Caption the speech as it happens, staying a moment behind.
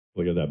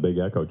Look at that big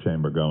echo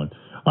chamber going.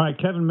 All right,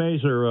 Kevin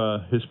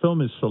Mazur, his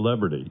film is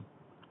Celebrity.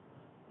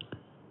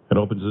 It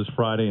opens this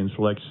Friday in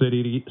select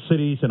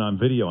cities and on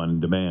video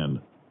on demand.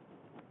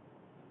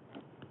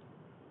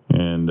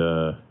 And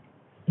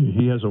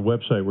he has a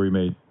website where he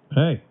made...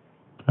 Hey,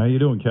 how you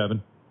doing,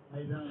 Kevin? How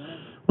you doing, man?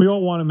 We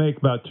all want to make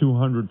about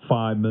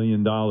 $205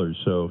 million,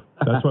 so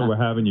that's why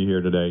we're having you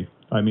here today.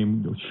 I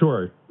mean,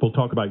 sure, we'll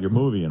talk about your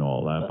movie and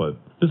all that, but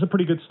this is a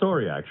pretty good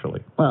story,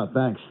 actually. Well,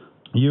 thanks.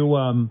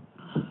 You,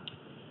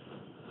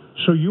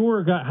 so you were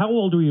a guy, how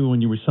old were you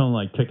when you were selling,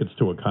 like, tickets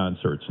to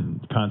concerts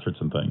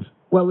and things?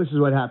 Well, this is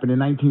what happened. In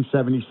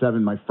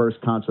 1977, my first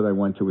concert I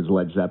went to was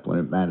Led Zeppelin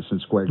at Madison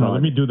Square Garden. No,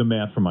 let me do the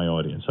math for my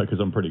audience, because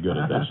I'm pretty good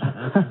at this.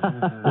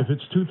 If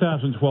it's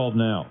 2012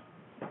 now,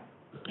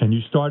 and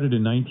you started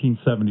in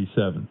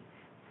 1977,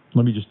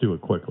 let me just do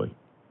it quickly.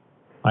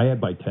 I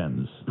add by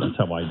tens. That's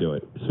how I do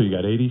it. So you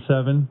got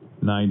 87,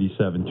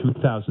 97,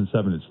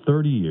 2007. It's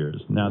 30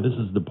 years. Now, this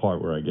is the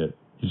part where I get...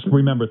 Just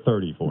remember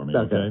 30 for me,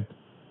 okay?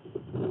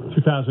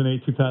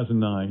 2008,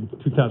 2009,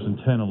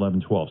 2010,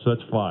 11, 12. So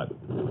that's 5.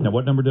 Now,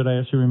 what number did I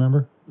ask you to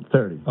remember?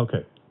 30.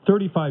 Okay.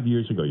 35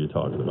 years ago you're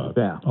talking about.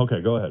 Yeah.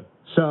 Okay, go ahead.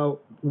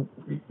 So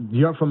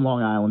you're from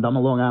Long Island. I'm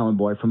a Long Island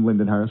boy from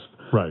Lindenhurst.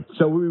 Right.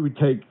 So we would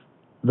take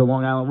the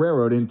Long Island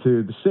Railroad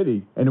into the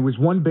city, and it was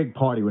one big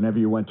party whenever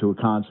you went to a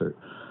concert.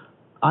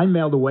 I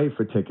mailed away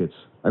for tickets.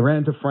 I ran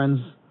into friends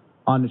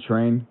on the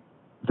train.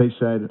 They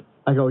said,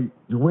 I go,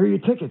 where are your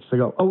tickets? They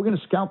go, oh, we're going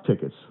to scalp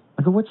tickets.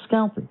 I go, what's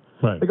scalping?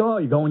 Right. They go, oh,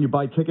 you go and you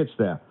buy tickets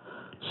there.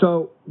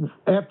 So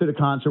after the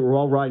concert, we're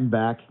all riding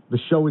back. The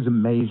show was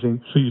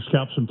amazing. So you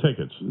scalped some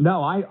tickets?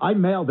 No, I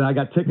mailed and I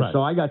got tickets. Right.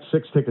 So I got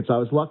 6 tickets. I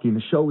was lucky, and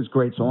the show was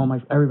great. So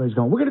everybody's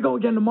going, we're going to go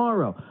again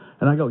tomorrow.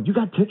 And I go, you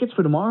got tickets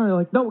for tomorrow? And they're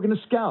like, no, we're going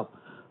to scalp.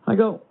 I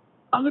go,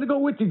 I'm going to go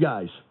with you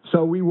guys.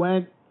 So we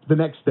went the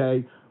next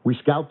day. We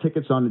scalped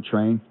tickets on the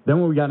train. Then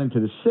when we got into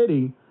the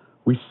city,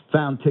 we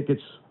found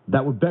tickets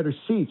that were better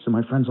seats. And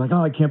my friend's like,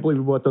 oh, I can't believe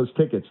we bought those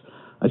tickets.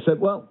 I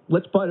said, well,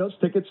 let's buy those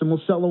tickets and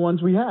we'll sell the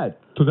ones we had.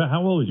 So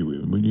how old were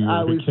you when you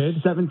were a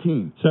kid?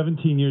 17.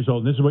 17 years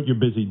old. And this is what you're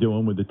busy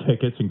doing with the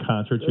tickets and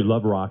concerts. You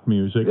love rock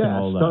music and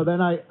all that. So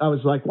then I was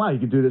like, wow, you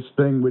could do this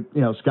thing with,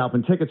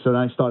 scalping tickets. So then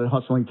I started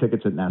hustling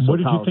tickets at Nassau What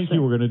did you Coliseum. think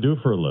you were going to do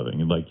for a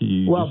living?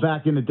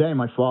 Back in the day,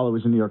 my father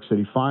was a New York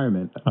City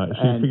fireman. So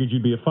you figured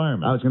you'd be a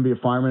fireman. I was going to be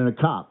a fireman and a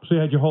cop. So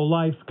you had your whole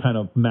life kind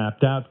of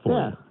mapped out for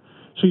you.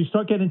 So you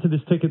start getting into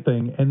this ticket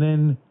thing, and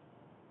then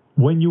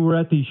when you were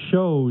at these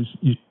shows,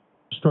 you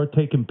start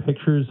taking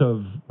pictures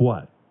of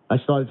what? I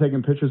started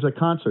taking pictures at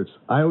concerts.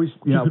 I always,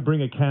 you could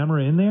bring a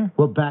camera in there?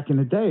 Well, back in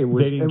the day,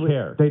 they didn't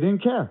care. They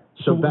didn't care.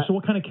 So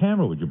what kind of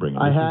camera would you bring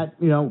in? I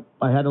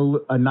had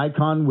a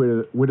Nikon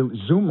with a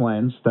zoom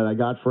lens that I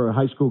got for a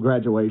high school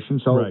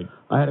graduation. So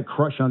I had a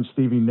crush on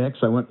Stevie Nicks.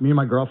 Me and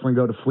my girlfriend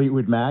go to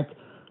Fleetwood Mac.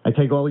 I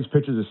take all these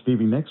pictures of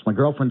Stevie Nicks. My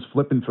girlfriend's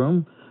flipping through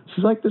them.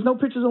 She's like, "There's no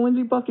pictures of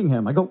Lindsey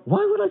Buckingham." I go,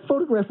 "Why would I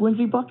photograph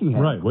Lindsey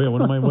Buckingham?" Right. Wait.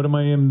 What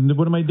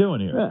am I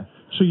doing here? Yeah.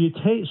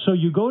 So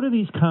you go to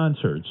these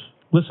concerts.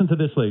 Listen to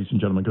this, ladies and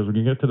gentlemen, because we're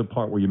going to get to the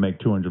part where you make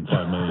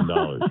 $205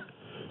 million.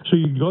 So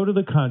you go to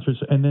the concerts,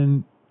 and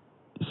then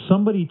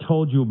somebody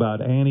told you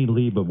about Annie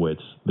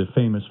Leibovitz, the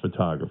famous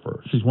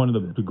photographer. She's one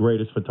of the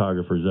greatest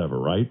photographers ever,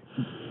 right?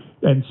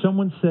 And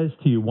someone says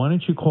to you, "Why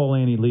don't you call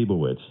Annie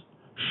Leibovitz?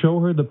 Show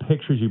her the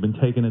pictures you've been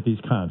taking at these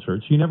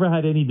concerts." You never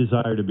had any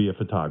desire to be a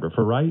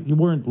photographer, right? You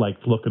weren't,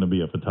 looking to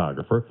be a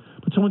photographer.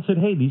 But someone said,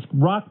 "Hey, these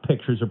rock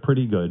pictures are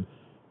pretty good.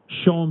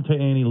 Show them to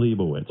Annie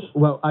Leibovitz."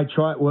 Well, I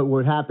tried.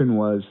 What happened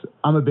was,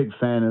 I'm a big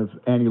fan of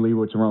Annie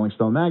Leibovitz and Rolling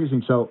Stone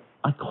magazine, so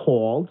I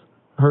called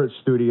her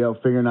studio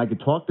figuring I could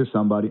talk to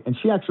somebody, and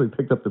she actually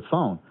picked up the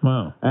phone.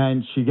 Wow.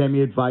 And she gave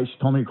me advice. She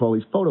told me to call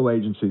these photo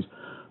agencies.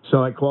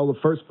 So I call the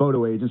first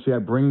photo agency. I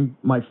bring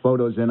my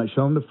photos in. I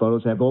show them the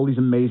photos. I have all these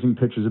amazing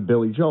pictures of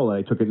Billy Joel that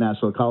I took at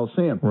Nassau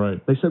Coliseum.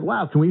 Right. They said,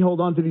 "Wow, can we hold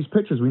on to these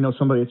pictures? We know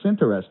somebody that's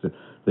interested."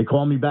 They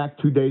call me back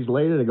 2 days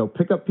later. They go,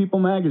 "Pick up People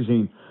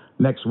magazine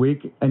next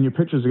week, and your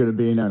pictures are going to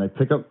be in there." And I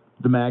pick up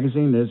the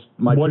magazine. There's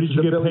my What pictures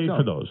did you of get Billy paid Joel.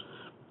 for those?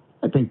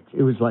 I think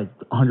it was like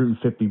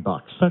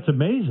 $150. That's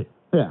amazing.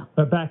 Yeah.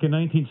 Back in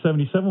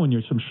 1977, when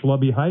you're some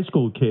schlubby high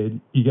school kid,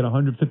 you get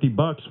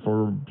 $150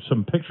 for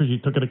some pictures you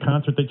took at a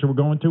concert that you were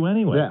going to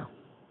anyway. Yeah.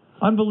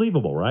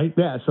 Unbelievable, right?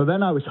 Yeah, so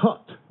then I was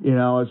hooked. I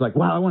was like,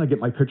 wow, I want to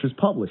get my pictures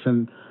published.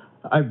 And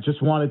I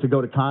just wanted to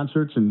go to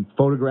concerts and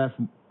photograph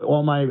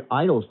all my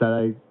idols that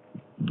I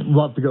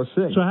love to go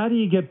see. So how do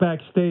you get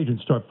backstage and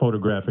start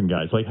photographing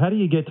guys? How do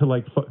you get to,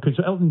 because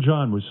Elton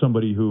John was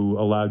somebody who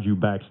allowed you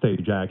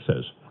backstage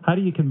access. How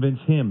do you convince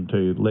him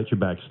to let you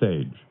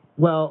backstage?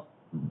 Well,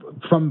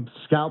 from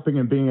scalping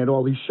and being at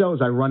all these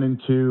shows, I run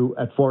into,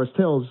 at Forest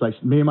Hills,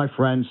 me and my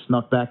friends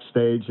snuck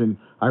backstage, and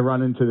I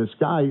run into this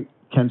guy,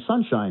 Ken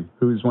Sunshine,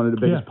 who's one of the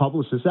biggest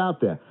publicists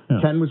out there. Yeah.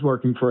 Ken was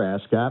working for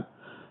ASCAP.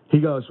 He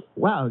goes,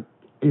 "Wow,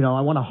 I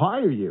want to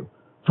hire you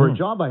for a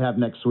job I have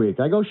next week."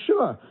 I go,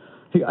 "Sure."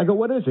 I go,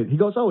 "What is it?" He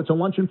goes, "Oh, it's a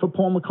luncheon for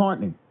Paul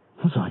McCartney."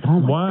 I was like, oh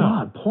my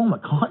Wow. God, Paul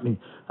McCartney.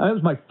 That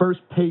was my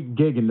first paid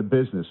gig in the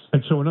business.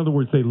 And so, in other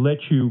words, they let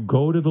you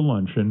go to the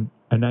luncheon,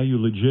 and now you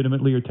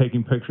legitimately are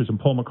taking pictures, and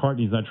Paul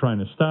McCartney's not trying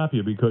to stop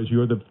you because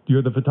you're the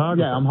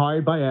photographer. Yeah, I'm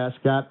hired by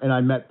ASCAP, and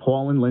I met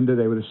Paul and Linda.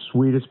 They were the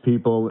sweetest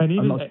people. And,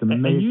 even,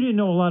 and you didn't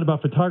know a lot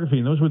about photography,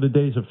 and those were the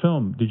days of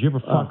film. Did you ever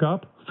fuck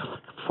up?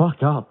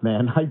 Fuck up,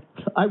 man.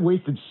 I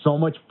wasted so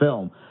much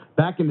film.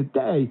 Back in the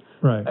day,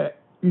 right?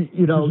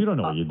 You know, you don't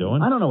know what you're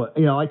doing. I don't know.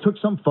 You know, I took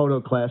some photo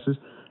classes,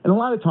 and a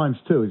lot of times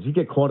too is you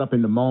get caught up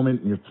in the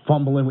moment and you're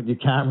fumbling with your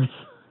cameras.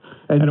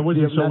 And it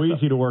wasn't so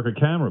easy to work a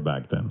camera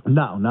back then.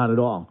 No, not at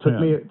all.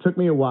 Took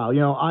me a while. You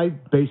know, I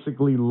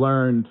basically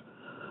learned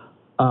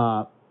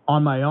on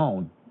my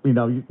own. You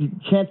know, you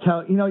can't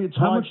tell. You know, it's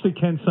How hard. much did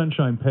Ken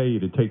Sunshine pay you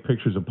to take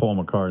pictures of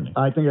Paul McCartney?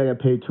 I think I got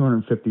paid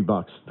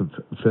 $250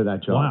 for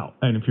that job. Wow!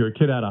 And if you're a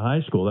kid out of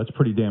high school, that's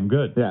pretty damn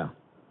good. Yeah.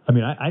 I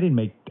mean,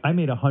 I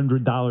made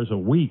 $100 a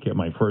week at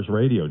my first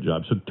radio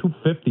job. So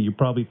 $250, you're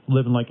probably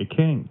living like a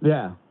king.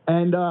 Yeah.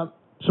 And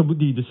so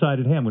you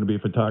decided, hey, I'm going to be a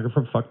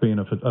photographer. Fuck being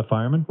a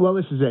fireman. Well,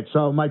 this is it.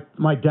 So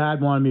my dad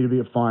wanted me to be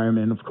a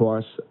fireman. Of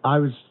course, I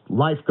was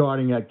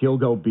lifeguarding at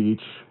Gilgo Beach,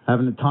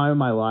 having the time of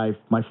my life.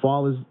 My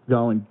father's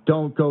going,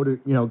 don't go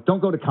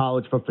to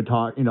college for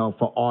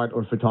for art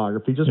or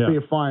photography. Just be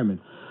a fireman.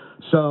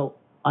 So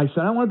I said,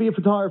 I want to be a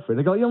photographer.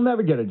 They go, you'll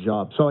never get a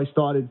job. So I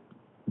started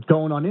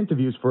going on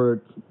interviews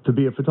to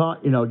be a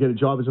get a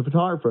job as a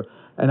photographer,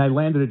 and I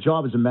landed a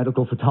job as a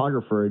medical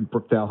photographer in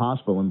Brookdale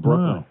Hospital in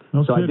Brooklyn. Wow,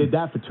 no so kidding. I did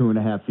that for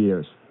 2.5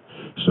 years.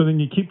 So then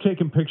you keep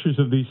taking pictures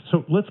of these.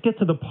 So let's get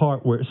to the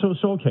part where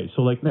okay.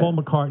 So like Paul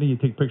McCartney, you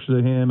take pictures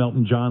of him.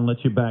 Elton John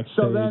lets you backstage.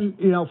 So then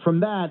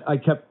from that I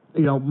kept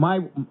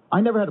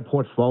I never had a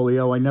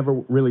portfolio. I never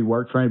really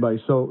worked for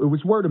anybody. So it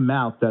was word of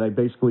mouth that I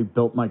basically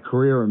built my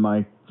career and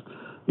my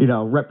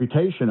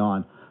reputation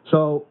on.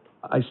 So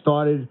I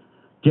started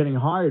getting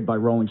hired by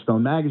Rolling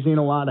Stone magazine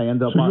a lot. I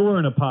ended up. So you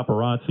weren't a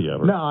paparazzi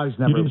ever? No, I was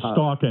never. You didn't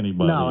stalk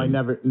anybody. No,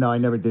 I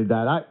never did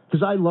that.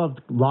 Because I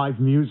loved live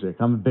music.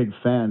 I'm a big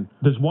fan.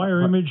 Does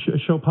Wire Image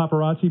show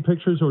paparazzi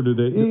pictures, or do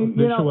they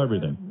show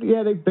everything?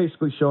 Yeah, they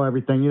basically show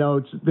everything.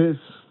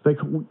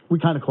 We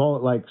kind of call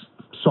it like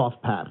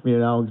soft pat.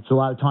 It's a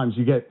lot of times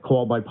you get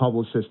called by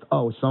publicists.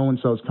 Oh, so and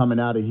so's coming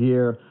out of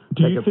here.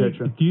 Take a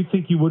picture. Do you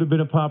think you would have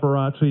been a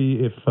paparazzi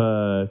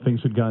if things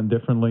had gone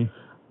differently?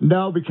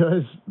 No,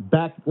 because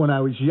back when I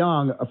was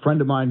young, a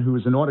friend of mine who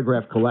was an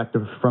autograph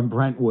collector from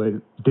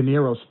Brentwood, De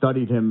Niro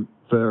studied him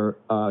for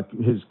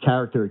his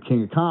character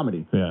King of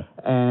Comedy. Yeah.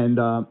 And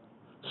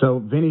so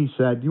Vinny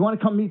said, "You want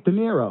to come meet De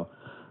Niro?"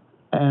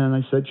 And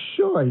I said,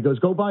 "Sure." He goes,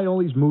 "Go buy all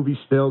these movie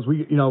stills."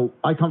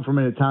 I come from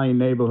an Italian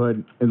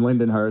neighborhood in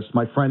Lindenhurst.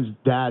 My friend's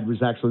dad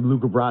was actually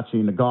Luca Brasi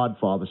in The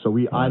Godfather, so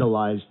we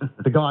idolized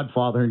The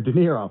Godfather and De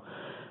Niro.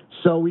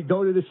 So we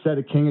go to the set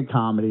of King of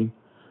Comedy.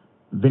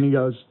 Vinny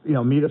goes,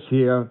 meet us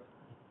here.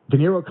 De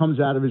Niro comes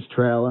out of his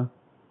trailer.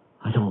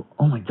 I go,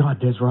 oh my God,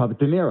 there's Robert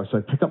De Niro. So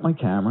I pick up my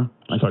camera.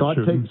 I start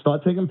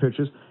taking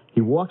pictures.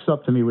 He walks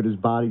up to me with his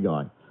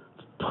bodyguard,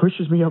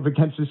 pushes me up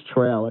against his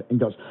trailer, and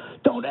goes,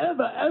 "Don't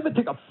ever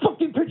take a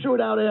fucking picture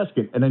without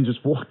asking," and then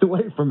just walked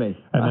away from me.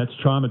 And that's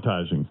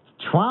traumatizing.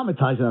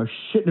 Traumatizing. I was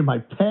shitting in my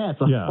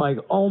pants. I was like,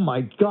 oh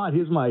my God,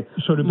 here's my...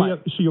 So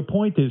your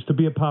point is, to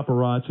be a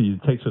paparazzi,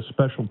 it takes a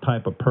special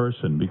type of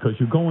person, because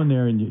you go in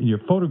there and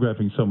you're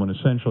photographing someone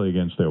essentially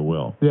against their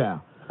will. Yeah.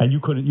 And you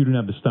didn't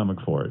have the stomach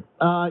for it.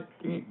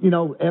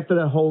 After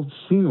that whole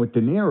scene with De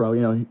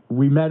Niro,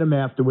 we met him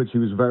afterwards. He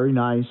was very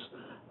nice.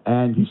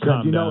 And he said,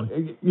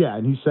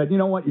 and he said, you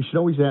know what, you should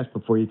always ask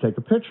before you take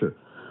a picture.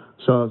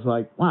 So I was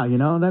like, wow,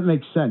 that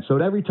makes sense. So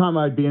every time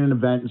I'd be in an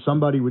event and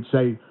somebody would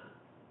say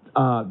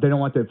they don't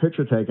want their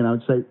picture taken, I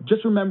would say,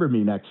 just remember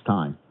me next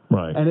time.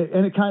 Right.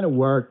 And it kind of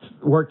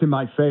worked in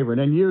my favor. And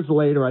then years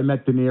later, I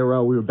met De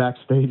Niro. We were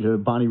backstage at a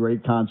Bonnie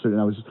Raitt concert,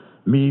 and I was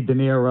me, De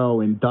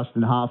Niro, and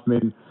Dustin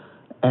Hoffman.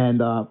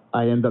 And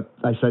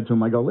I said to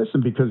him, I go,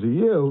 listen, because of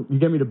you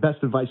gave me the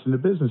best advice in the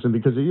business, and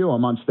because of you,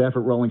 I'm on staff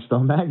at Rolling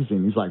Stone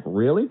magazine. He's like,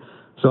 really?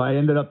 So I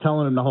ended up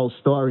telling him the whole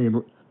story,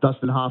 and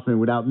Dustin Hoffman,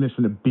 without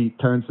missing a beat,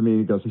 turns to me and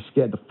he goes, he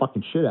scared the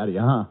fucking shit out of you,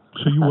 huh?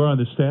 So you were on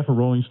the staff of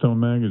Rolling Stone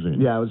magazine?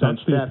 Yeah, I was on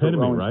staff. That's the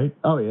epitome, right?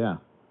 Oh, yeah.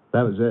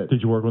 That was it.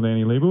 Did you work with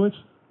Annie Leibovitz?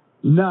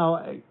 No,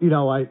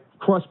 I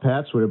crossed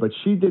paths with her, but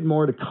she did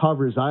more of the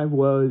covers. I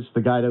was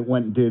the guy that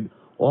went and did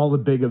all the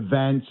big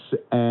events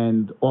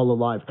and all the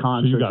live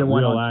concerts. So you got and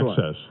went real on tour.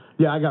 access.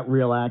 Yeah, I got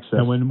real access.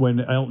 And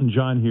when Elton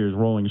John hears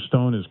Rolling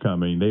Stone is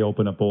coming, they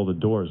open up all the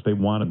doors. They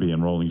want to be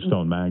in Rolling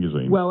Stone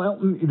magazine. Well,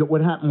 Elton,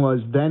 what happened was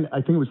then, I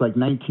think it was like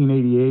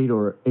 1988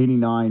 or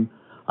 89,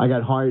 I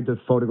got hired to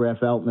photograph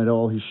Elton at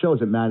all his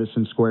shows at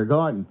Madison Square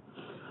Garden.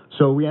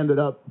 So we ended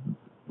up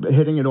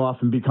hitting it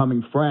off and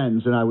becoming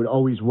friends, and I would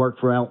always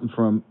work for Elton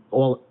from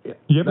all...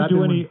 You ever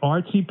do any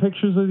artsy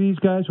pictures of these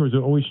guys, or is it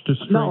always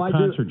just straight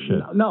concert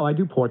shit? No, I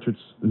do portraits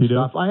and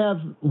stuff. I have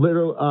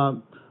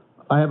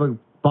I have a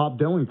Bob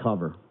Dylan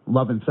cover,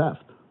 Love and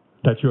Theft.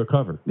 That's your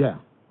cover? Yeah.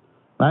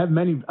 I have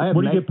many.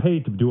 What do you get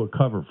paid to do a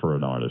cover for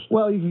an artist?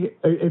 Well,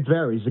 it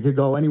varies. It could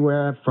go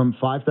anywhere from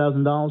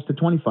 $5,000 to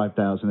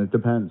 $25,000. It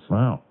depends.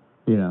 Wow.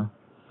 You know.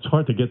 It's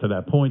hard to get to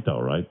that point,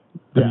 though, right?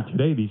 I mean,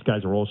 today these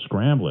guys are all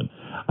scrambling.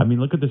 I mean,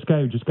 look at this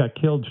guy who just got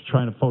killed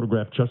trying to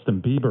photograph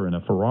Justin Bieber in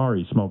a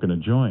Ferrari smoking a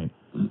joint.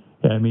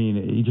 I mean,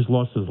 he just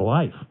lost his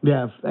life.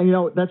 Yeah, and you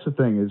know, that's the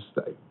thing is,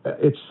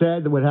 it's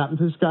sad that what happened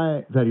to this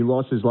guy, that he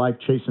lost his life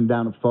chasing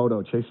down a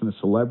photo, chasing a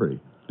celebrity.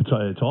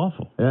 It's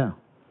awful. Yeah.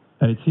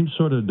 And it seems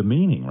sort of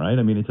demeaning, right?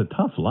 I mean, it's a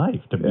tough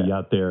life to be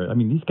out there. I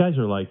mean, these guys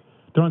are like,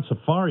 they're on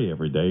safari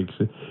every day.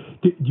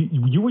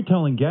 You were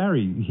telling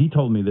Gary, he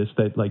told me this,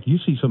 that like you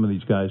see some of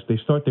these guys, they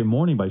start their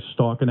morning by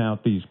stalking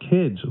out these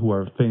kids who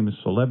are famous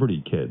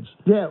celebrity kids.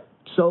 Yeah.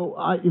 So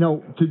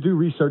to do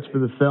research for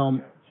the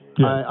film,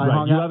 I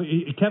hung out.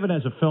 Kevin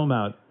has a film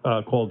out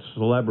called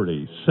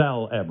Celebrity,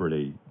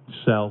 S-E-L-L,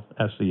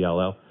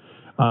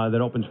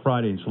 that opens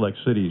Friday in select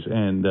cities,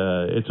 and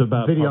it's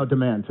about video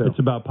demand too. It's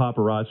about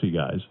paparazzi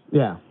guys.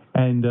 Yeah.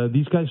 And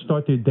these guys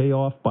start their day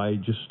off by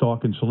just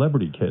stalking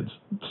celebrity kids.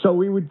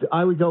 So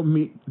I would go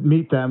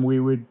meet them. We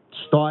would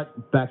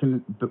start back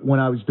when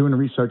I was doing the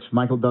research.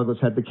 Michael Douglas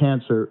had the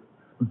cancer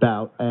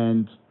bout,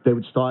 and they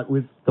would start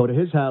with go to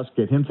his house,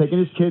 get him taking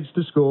his kids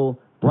to school,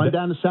 run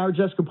down to Sarah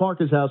Jessica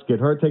Parker's house,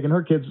 get her taking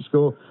her kids to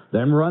school,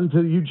 then run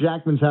to Hugh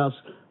Jackman's house,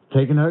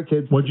 taking her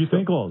kids. What'd you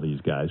think of all these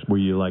guys? Were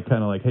you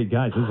kind of like, hey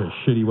guys, this is a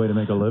shitty way to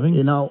make a living?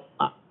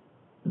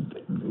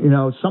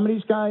 Some of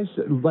these guys,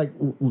 like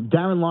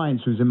Darren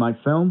Lyons, who's in my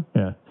film,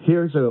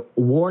 here's an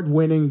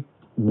award-winning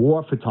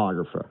war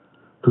photographer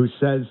who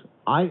says,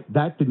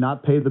 that did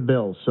not pay the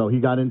bills, so he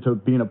got into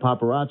being a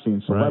paparazzi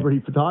and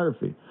celebrity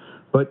photography.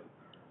 But,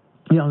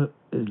 and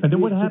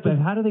then what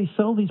happened? How do they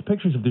sell these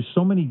pictures if there's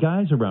so many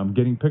guys around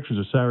getting pictures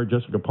of Sarah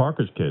Jessica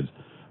Parker's kids?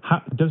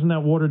 Doesn't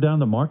that water down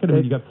the market? I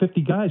mean, you got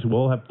 50 guys who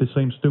all have the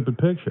same stupid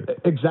picture.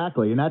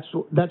 Exactly, and that's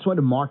why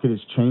the market has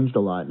changed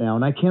a lot now.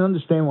 And I can't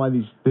understand why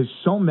there's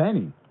so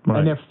many,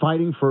 and they're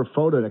fighting for a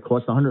photo that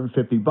costs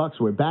 $150.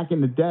 Where back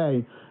in the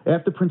day,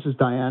 after Princess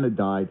Diana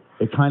died,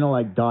 it kind of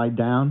like died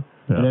down,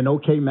 and then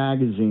OK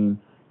Magazine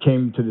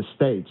came to the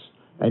States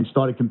and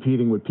started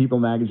competing with People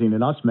Magazine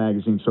and Us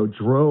Magazine, so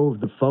drove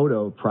the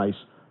photo price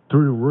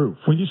through the roof.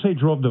 When you say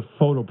drove the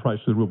photo price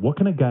through the roof, what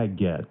can a guy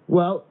get?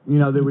 Well,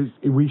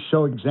 we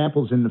show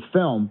examples in the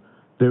film.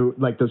 There,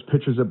 like those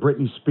pictures of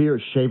Britney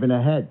Spears shaving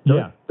her head.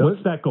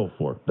 What's that go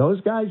for?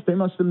 Those guys, they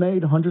must have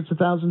made hundreds of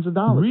thousands of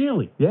dollars.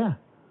 Really? Yeah.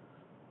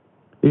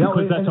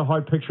 Because that's a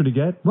hard picture to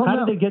get? Well,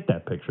 how did they get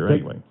that picture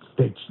anyway?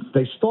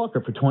 They stalk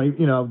her for 20,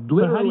 literally.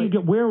 But how do you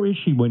get, where is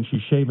she when she's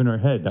shaving her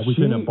head? That was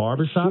in a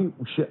barber shop?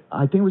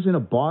 I think it was in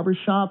a barber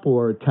shop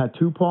or a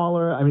tattoo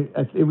parlor. I mean,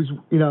 it was,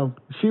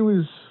 she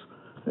was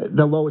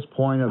the lowest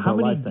point of her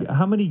life.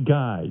 How many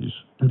guys?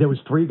 There was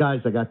 3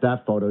 guys that got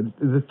that photo.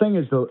 The thing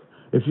is, though,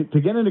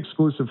 to get an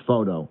exclusive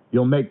photo,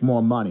 you'll make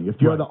more money if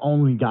you're the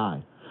only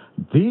guy.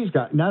 These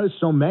guys, now there's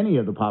so many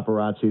of the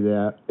paparazzi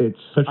there.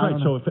 That's right.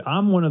 So if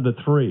I'm one of the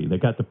 3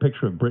 that got the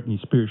picture of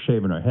Britney Spears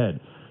shaving her head,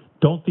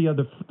 don't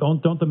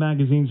the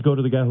magazines go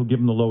to the guy who'll give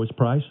them the lowest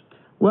price?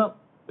 Well,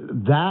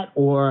 that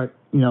or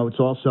it's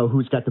also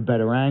who's got the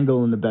better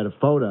angle and the better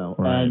photo.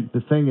 Right. And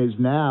the thing is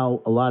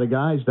now, a lot of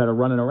guys that are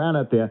running around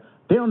out there,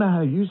 they don't know how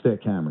to use their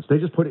cameras. They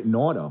just put it in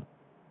auto.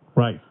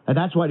 Right. And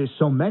that's why there's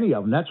so many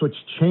of them. That's what's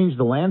changed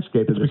the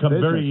landscape of this business. It's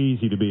become very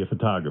easy to be a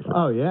photographer.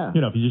 Oh, yeah.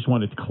 If you just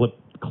wanted to click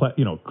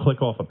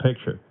off a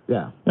picture.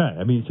 Yeah. Yeah,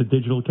 I mean, it's a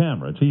digital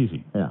camera. It's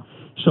easy. Yeah.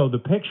 So the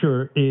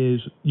picture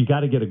is, you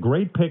got to get a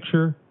great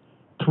picture.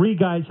 3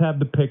 guys have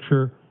the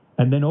picture,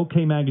 and then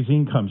OK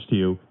Magazine comes to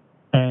you.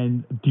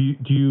 And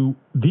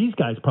these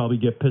guys probably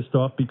get pissed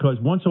off because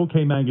once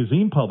OK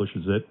Magazine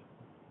publishes it,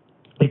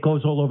 it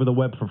goes all over the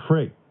web for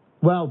free.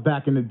 Well,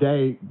 back in the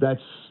day,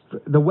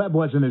 the web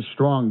wasn't as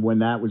strong when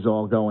that was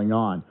all going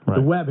on. Right.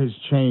 The web has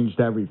changed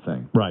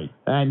everything. Right.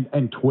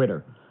 And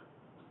Twitter.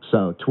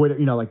 So Twitter,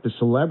 like the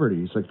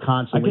celebrities are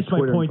constantly. I guess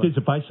my point is,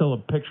 if I sell a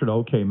picture to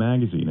OK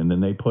Magazine and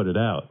then they put it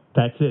out,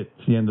 that's it.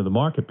 It's the end of the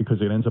market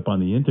because it ends up on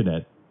the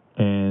internet,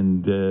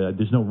 and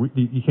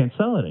you can't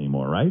sell it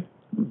anymore, right?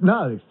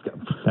 No,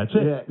 that's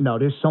it. Yeah, no,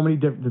 there's so many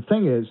different. The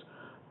thing is,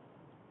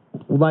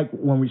 like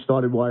when we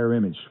started Wire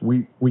Image,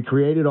 we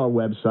created our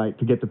website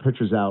to get the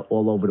pictures out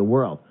all over the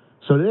world.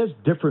 So there's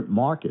different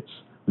markets.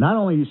 Not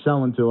only are you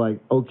selling to like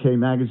OK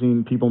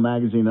Magazine, People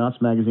Magazine, and Us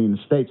Magazine in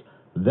the States,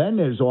 then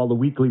there's all the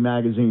weekly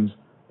magazines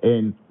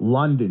in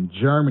London,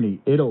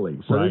 Germany, Italy.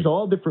 So there's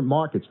all different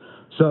markets.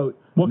 So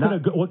what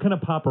kind of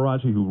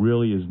paparazzi who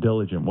really is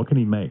diligent? What can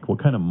he make?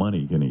 What kind of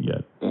money can he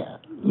get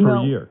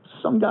per year?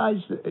 Some guys,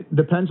 it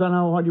depends on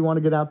how hard you want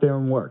to get out there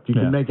and work. You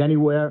can make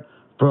anywhere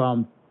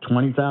from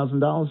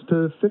 $20,000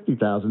 to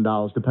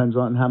 $50,000, depends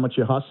on how much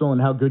you hustle and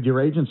how good your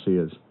agency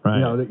is.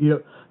 Right.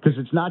 Because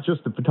it's not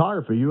just the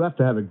photographer. You have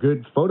to have a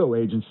good photo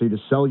agency to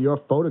sell your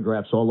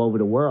photographs all over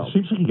the world. It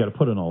seems like you got to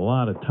put in a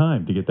lot of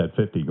time to get that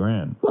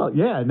 $50,000. Well,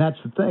 yeah, and that's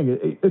the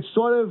thing. It's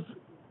sort of,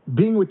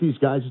 being with these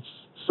guys, it's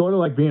sort of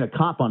like being a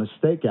cop on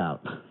a stakeout.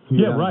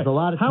 You know, right. there's a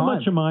lot of How time.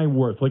 much am I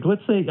worth? Like,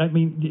 let's say, I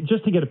mean,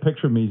 just to get a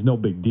picture of me is no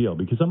big deal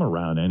because I'm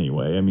around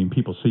anyway. I mean,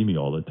 people see me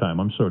all the time.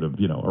 I'm sort of,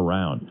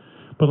 around.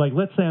 But, like,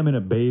 let's say I'm in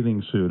a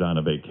bathing suit on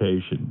a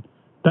vacation.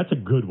 That's a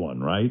good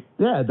one, right?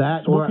 Yeah,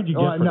 that. So what could you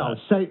get for no,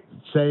 that?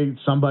 say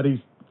somebody's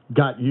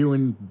got you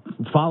and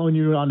following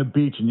you on the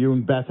beach, and you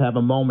and Beth have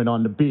a moment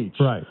on the beach.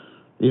 Right.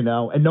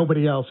 And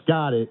nobody else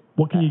got it.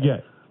 What can you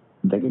get?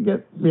 They can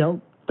get,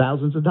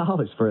 thousands of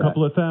dollars for that. A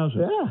couple of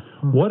thousand.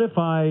 Yeah. What if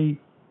I...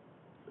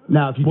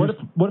 Now, if you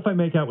what if I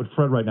make out with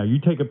Fred right now? You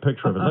take a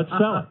picture of it. Let's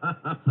sell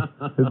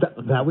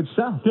it. that would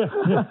sell.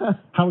 Yeah.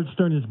 Howard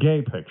Stern is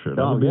gay picture.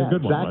 That would be a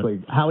good one. Exactly.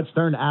 Right? Howard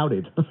Stern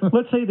outed.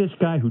 Let's say this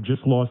guy who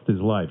just lost his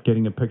life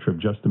getting a picture of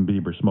Justin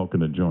Bieber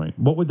smoking a joint.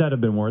 What would that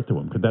have been worth to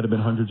him? Could that have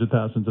been hundreds of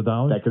thousands of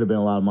dollars? That could have been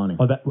a lot of money.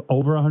 Oh, that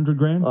over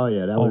 $100,000? Oh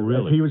yeah.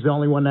 Really? If he was the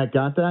only one that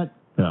got that.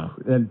 Yeah.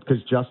 And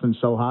because Justin's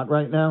so hot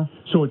right now.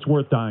 So it's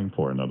worth dying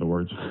for, in other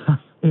words,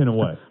 in a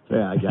way.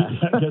 Yeah, I guess.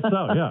 I guess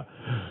so. Yeah.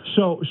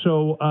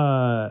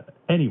 So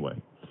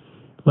anyway,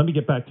 let me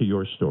get back to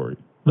your story.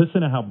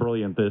 Listen to how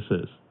brilliant this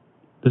is.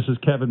 This is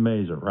Kevin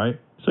Mazur, right?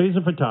 So he's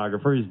a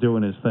photographer. He's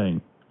doing his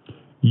thing.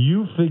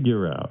 You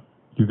figure out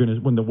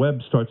when the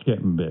web starts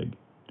getting big.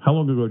 How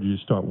long ago did you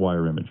start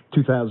Wire Image?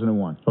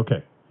 2001.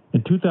 Okay.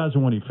 In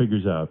 2001, he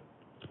figures out,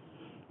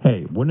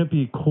 hey, wouldn't it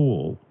be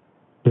cool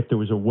if there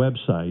was a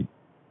website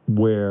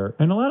where,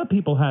 and a lot of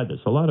people had this,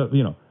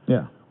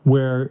 Yeah.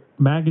 where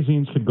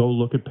magazines could go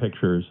look at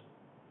pictures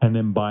and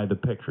then buy the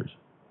pictures.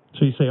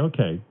 So you say,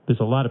 okay,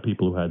 there's a lot of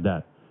people who had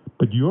that.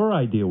 But your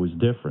idea was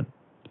different.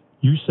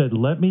 You said,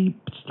 let me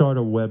start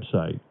a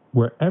website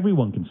where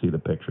everyone can see the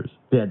pictures.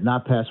 Yeah,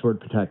 not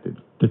password protected.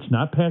 It's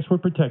not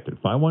password protected.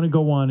 If I want to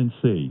go on and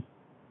see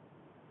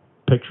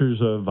pictures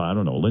of, I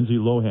don't know, Lindsay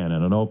Lohan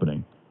at an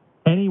opening,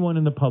 anyone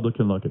in the public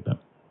can look at them.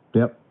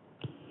 Yep.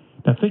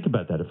 Now think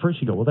about that. At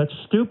first you go, well, that's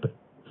stupid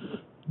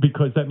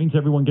because that means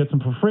everyone gets them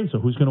for free, so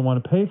who's going to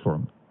want to pay for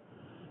them?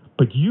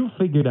 But you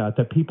figured out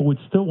that people would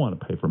still want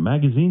to pay for them.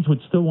 Magazines would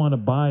still want to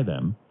buy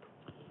them,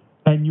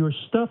 and your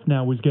stuff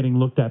now was getting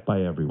looked at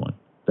by everyone.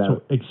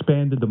 So it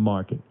expanded the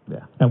market.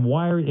 Yeah. And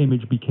Wire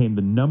Image became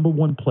the number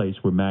one place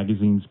where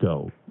magazines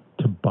go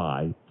to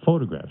buy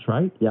photographs,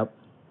 right? Yep.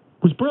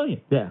 It was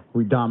brilliant. Yeah,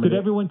 we dominated. Did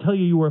everyone tell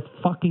you were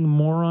a fucking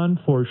moron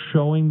for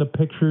showing the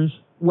pictures?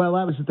 Well,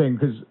 that was the thing,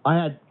 because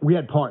we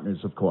had partners,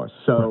 of course.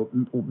 So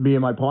me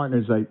and my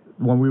partners,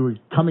 when we were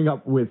coming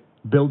up with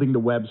building the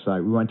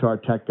website, we went to our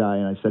tech guy,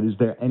 and I said, is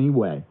there any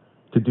way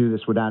to do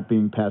this without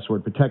being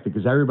password protected?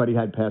 Because everybody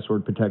had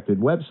password protected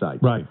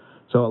websites. Right.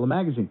 So the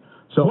magazine.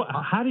 So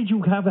how did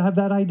you have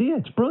that idea?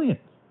 It's brilliant.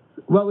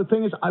 Well, the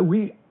thing is,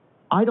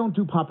 I don't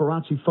do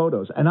paparazzi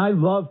photos, and I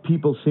love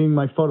people seeing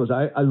my photos.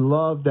 I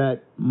love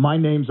that my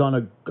name's on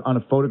a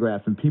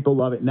photograph, and people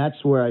love it, and that's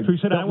where I. So you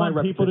said I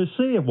want people to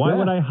see it. Why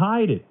would I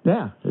hide it?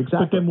 Yeah, exactly.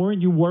 But then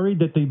weren't you worried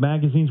that the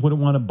magazines wouldn't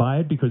want to buy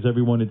it because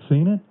everyone had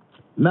seen it?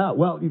 No,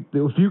 well,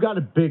 if you got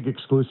a big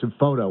exclusive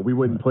photo, we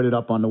wouldn't put it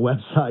up on the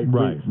website.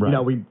 Right.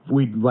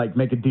 We'd like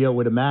make a deal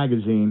with a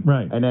magazine,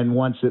 right? And then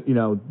once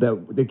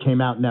it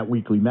came out in that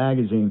weekly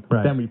magazine,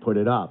 then we put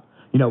it up.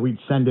 We'd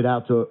send it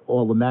out to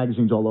all the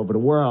magazines all over the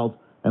world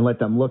and let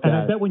them look at it.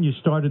 And I bet when you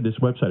started this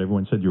website,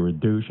 everyone said you were a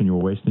douche and you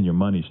were wasting your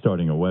money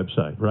starting a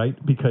website, right?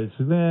 Because,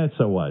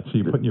 so what? So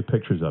you're putting your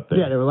pictures up there.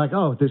 Yeah, they were like,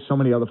 oh, there's so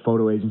many other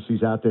photo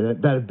agencies out there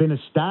that have been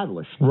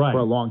established for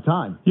a long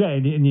time. Yeah,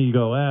 and you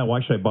go,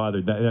 why should I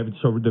bother?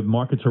 So the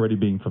market's already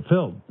being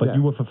fulfilled, but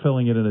you were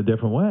fulfilling it in a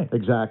different way.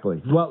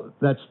 Exactly. Well,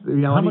 that's,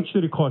 How much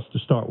did it cost to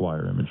start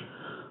Wire Image?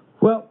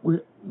 Well,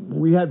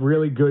 we had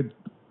really good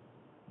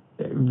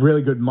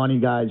money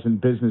guys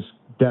and business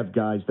dev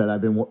guys that I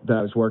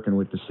was working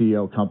with, the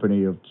CEO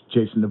company of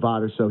Jason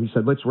Nevada. So he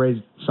said, let's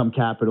raise some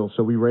capital.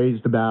 So we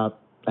raised about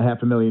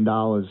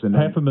 $500,000. And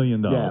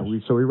 $500,000.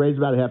 Yeah, so we raised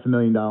about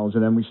 $500,000,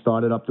 and then we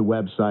started up the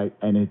website,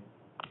 and it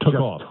took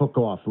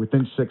off.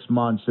 Within 6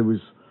 months, it was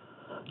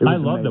I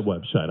love the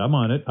website. I'm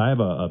on it. I have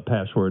a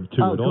password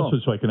to it also,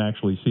 so I can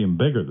actually see them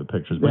bigger, the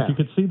pictures. But you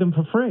could see them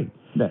for free.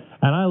 Yeah.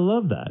 And I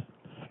love that.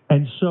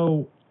 And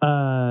so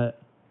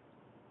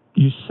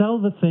you sell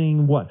the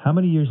thing, what? How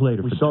many years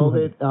later? We sold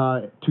it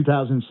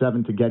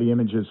 2007 to Getty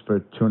Images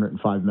for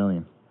 $205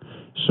 million.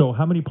 So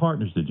how many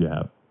partners did you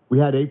have? We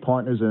had 8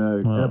 partners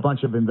and a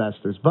bunch of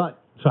investors.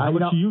 But so how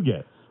much do you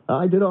get?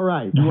 I did all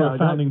right. You were a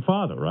founding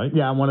father, right?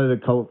 Yeah, I'm one of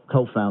the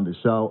co-founders.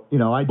 So, I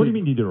did. What do you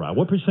mean you did all right?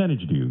 What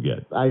percentage do you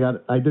get?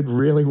 I did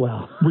really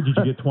well. Did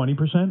you get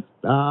 20%?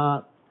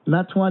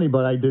 Not 20,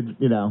 but I did,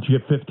 Did you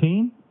get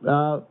 15?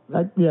 Yeah.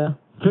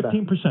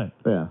 15%?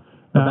 Yeah.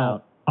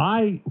 Now,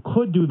 I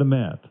could do the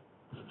math.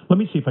 Let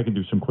me see if I can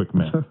do some quick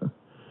math.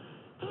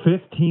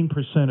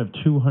 15% of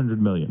 $200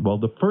 million. Well,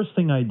 the first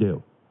thing I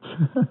do,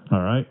 all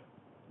right,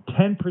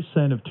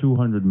 10% of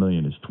 $200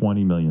 million is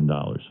 $20 million.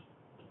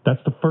 That's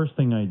the first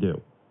thing I do.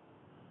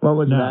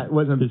 Well, I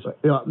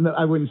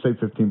wouldn't say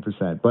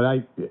 15%,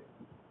 but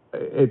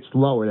it's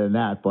lower than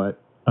that. But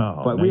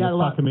we had a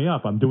lot. Fucking me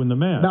up. I'm doing the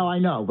math. No, I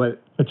know,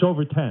 but it's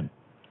over 10.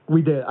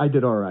 I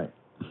did all right.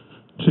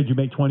 So did you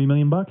make $20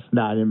 million?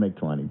 No, I didn't make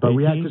 20. But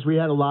 18? we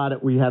had a lot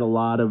of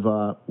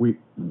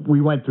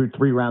we went through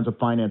 3 rounds of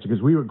financing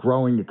because we were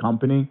growing the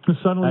company.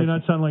 Suddenly you're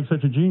not sounding like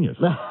such a genius.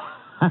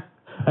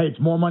 Hey, it's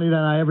more money than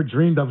I ever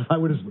dreamed of. I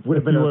would have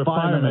been a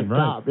fireman, right?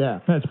 cop. Yeah,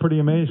 that's pretty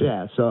amazing.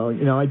 Yeah, so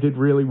I did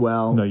really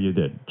well. No, you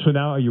did. So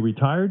now are you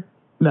retired?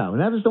 No,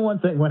 and that was the one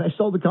thing. When I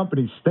sold the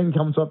company, Sting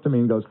comes up to me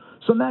and goes,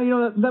 "So now you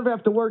don't never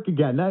have to work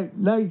again.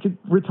 Now you could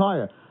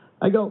retire."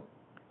 I go,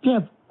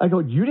 "Yeah." I go,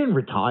 "You didn't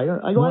retire."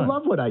 I go, Right. "I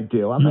love what I do.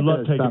 You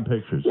love taking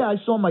pictures. Yeah, I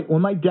saw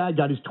when my dad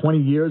got his 20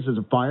 years as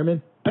a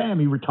fireman.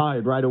 Bam, he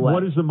retired right away.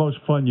 What is the most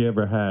fun you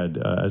ever had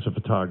as a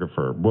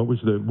photographer? What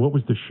was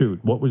the shoot?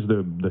 What was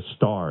the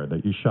star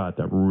that you shot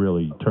that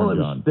really turned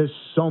you on? There's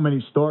so many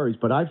stories,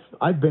 but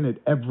I've been at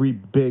every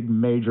big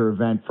major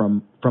event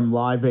from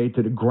Live Aid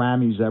to the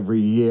Grammys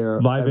every year.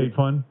 Live Aid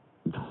fun?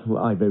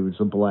 Live Aid was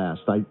a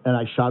blast.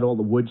 I shot all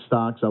the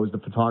Woodstocks. I was the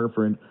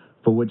photographer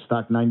for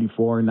Woodstock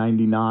 '94 and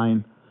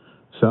 '99.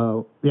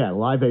 So yeah,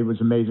 Live Aid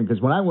was amazing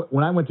because when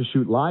I went to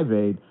shoot Live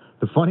Aid.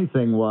 The funny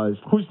thing was...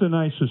 Who's the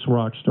nicest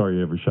rock star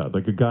you ever shot?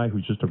 Like a guy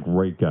who's just a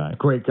great guy.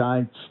 Great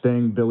guy.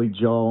 Sting, Billy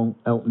Joel,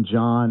 Elton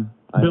John.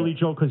 Billy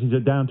Joel because he's a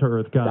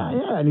down-to-earth guy.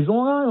 Yeah, and he's a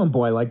Long Island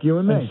boy like you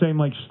and me. And same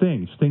like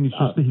Sting. Sting is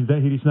just... he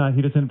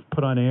doesn't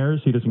put on airs.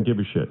 He doesn't give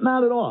a shit.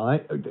 Not at all.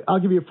 I'll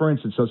give you a for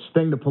instance. So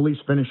Sting, the Police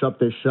finish up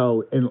their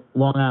show in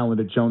Long Island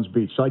at Jones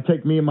Beach. So I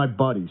take me and my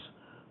buddies.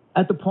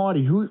 At the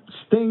party,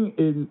 Sting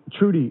and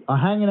Trudy are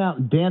hanging out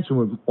and dancing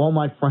with all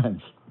my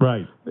friends.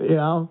 Right. You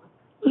know?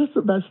 That's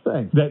the best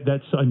thing.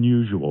 That's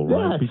unusual,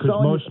 right? Yeah,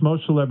 because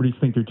most celebrities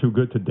think they're too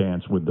good to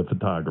dance with the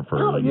photographer.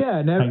 Oh, yeah.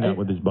 And hang out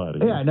with his buddy.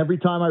 Yeah, and every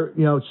time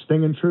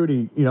Sting and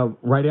Trudy,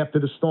 right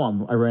after the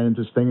storm, I ran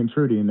into Sting and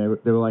Trudy, and they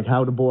were like,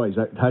 "How the boys?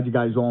 How'd you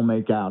guys all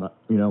make out,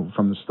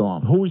 from the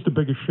storm?" Who is the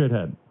biggest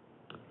shithead?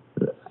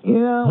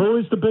 Who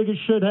is the biggest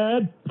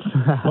shithead?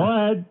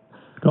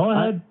 Go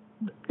ahead.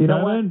 You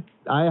know what?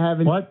 I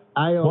haven't. What?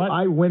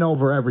 I win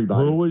over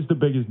everybody. Who is the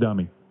biggest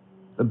dummy?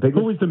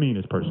 Who is the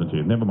meanest person to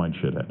you? Never mind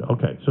shithead.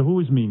 Okay, so who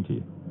is mean to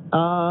you?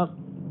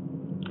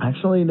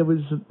 Actually, there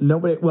was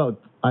nobody. Well,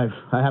 I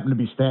happened to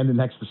be standing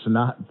next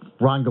to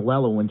Ron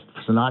Galello when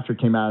Sinatra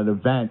came out at an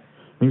event,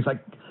 and he was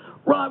like,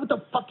 "Ron, what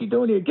the fuck you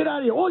doing here? Get out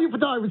of here! All you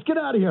photographers, get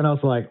out of here!" And I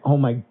was like, "Oh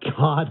my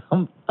God,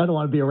 I don't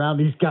want to be around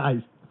these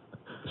guys."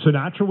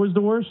 Sinatra was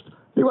the worst?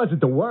 He wasn't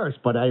the worst,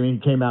 but he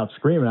came out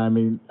screaming.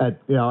 I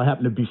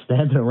happened to be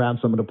standing around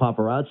some of the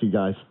paparazzi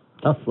guys.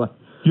 I was like.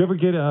 Do you ever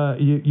get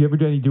you ever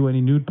do any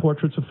nude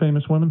portraits of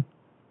famous women?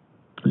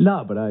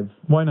 No, but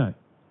Why not?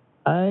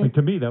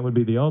 To me, that would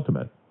be the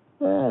ultimate.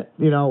 I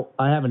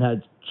haven't had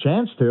a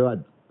chance to.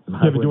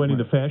 You ever do any of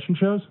the fashion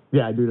shows?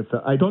 Yeah, I do.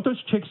 Don't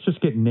those chicks just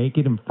get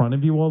naked in front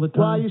of you all the time?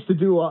 Well, I used to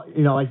do.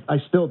 I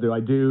still do. I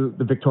do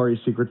the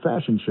Victoria's Secret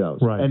fashion shows.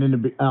 Right.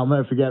 And I'll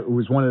never forget. It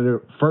was one of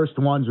the first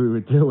ones we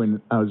would do,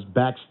 and I was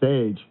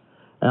backstage.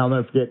 And I'll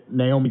never forget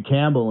Naomi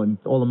Campbell and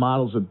all the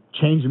models are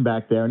changing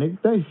back there, and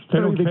they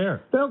don't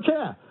care. They don't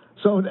care.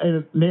 So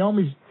and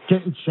Naomi's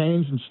getting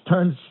changed, and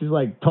she's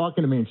like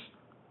talking to me, and she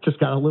just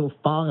got a little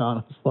thong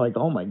on. It's like,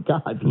 oh my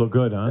God, look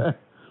good, huh?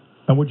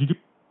 And what'd you do?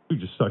 You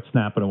just start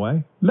snapping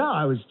away? No,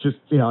 I was just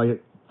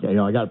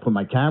I got to put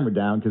my camera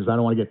down because I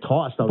don't want to get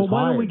tossed. But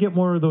why don't we get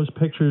more of those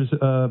pictures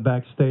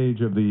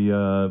backstage of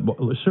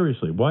the...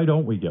 seriously, why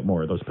don't we get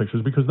more of those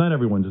pictures? Because not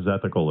everyone's as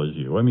ethical as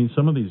you. I mean,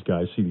 some of these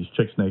guys see these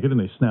chicks naked and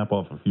they snap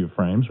off a few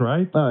frames,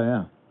 right? Oh,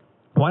 yeah.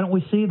 Why don't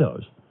we see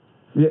those?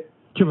 Yeah.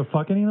 Did you ever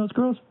fuck any of those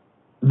girls?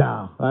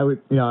 No. I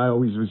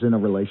always was in a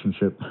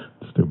relationship.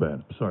 It's too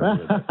bad. Sorry.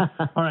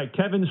 All right,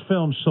 Kevin's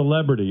film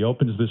Celebrity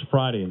opens this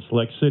Friday in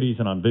select cities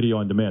and on video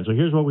on demand. So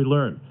here's what we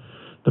learned.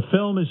 The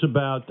film is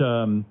about...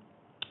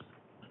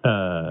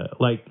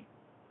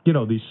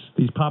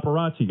 these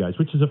paparazzi guys,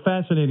 which is a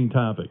fascinating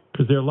topic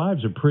because their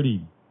lives are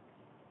pretty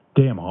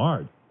damn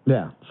hard.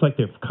 Yeah. It's like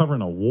they're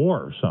covering a war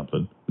or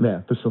something.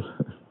 Yeah.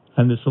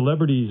 And the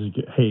celebrities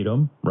hate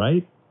them,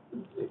 right?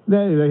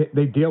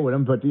 They deal with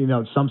them, but,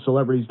 some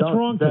celebrities don't. It's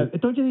wrong don't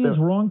you think it's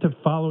wrong to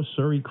follow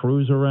Suri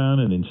Cruise around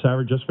and then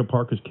Sarah Jessica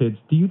Parker's kids?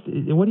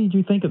 What did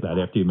you think of that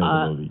after you made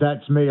the movie?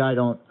 That's me. I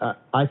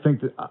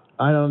think that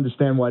I don't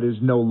understand why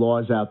there's no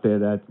laws out there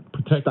that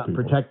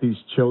protect these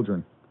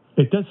children.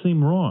 It does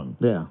seem wrong.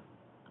 Yeah.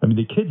 I mean,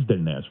 the kids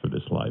didn't ask for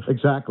this life.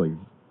 Exactly.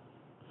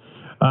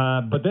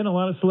 But then a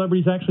lot of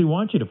celebrities actually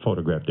want you to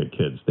photograph their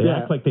kids. They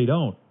act like they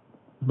don't.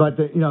 But,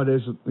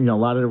 there's, a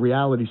lot of the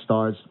reality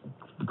stars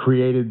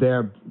created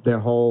their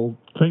whole...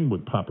 thing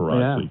with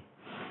paparazzi. Yeah.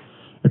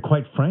 And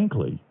quite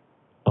frankly,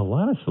 a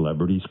lot of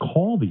celebrities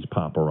call these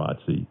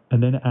paparazzi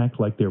and then act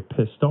like they're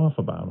pissed off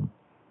about them.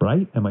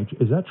 Right?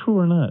 Is that true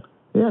or not?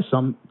 Yeah,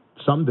 some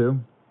do.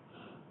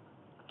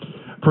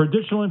 For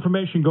additional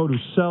information, go to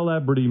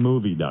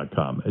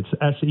cellebritymovie.com. It's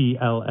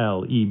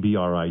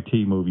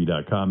SELLEBRIT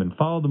movie.com. And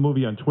follow the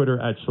movie on Twitter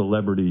at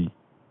celebrity,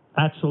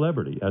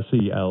 SELLEBRIT.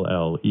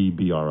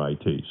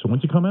 So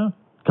when's it come out?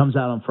 Comes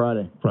out on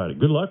Friday.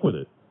 Good luck with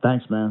it.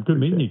 Thanks, man. Good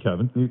meeting you,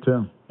 Kevin. You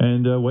too.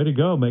 And way to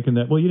go making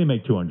that. Well, you didn't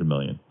make $200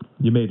 million.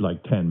 You made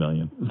like 10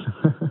 million.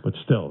 But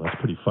still, that's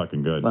pretty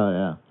fucking good. Oh,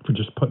 yeah. For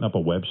just putting up a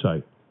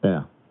website.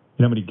 Yeah. You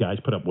know how many guys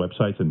put up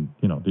websites and,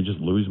 they just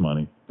lose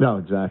money? No,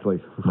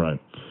 exactly. Right.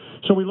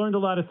 So we learned a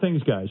lot of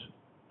things, guys.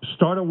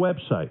 Start a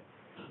website.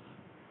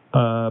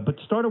 But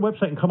start a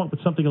website and come up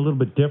with something a little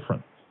bit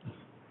different.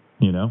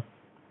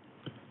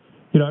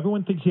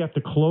 Everyone thinks you have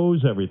to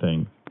close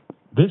everything.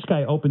 This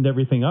guy opened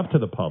everything up to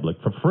the public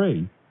for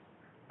free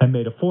and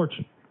made a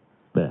fortune.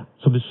 Yeah.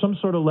 So there's some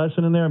sort of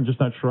lesson in there. I'm just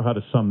not sure how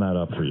to sum that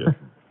up for you.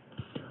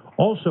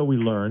 Also, we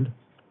learned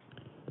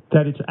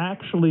that it's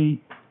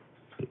actually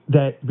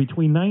that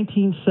between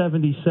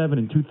 1977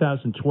 and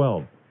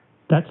 2012,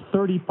 that's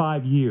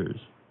 35 years.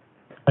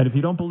 And if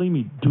you don't believe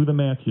me, do the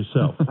math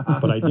yourself.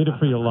 But I did it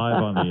for you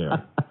live on the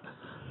air.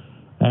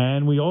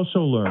 And we also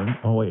learned,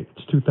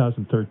 it's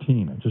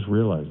 2013. I just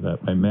realized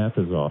that. My math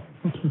is off.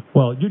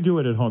 Well, you do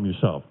it at home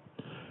yourself.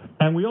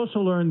 And we also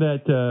learned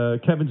that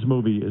Kevin's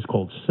movie is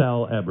called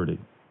Celebrity.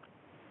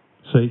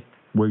 See,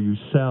 where you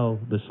sell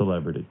the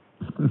celebrity.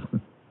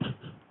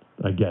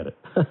 I get it.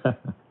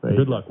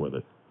 Good luck with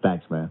it.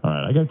 Thanks, man. All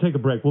right, I got to take a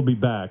break. We'll be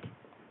back.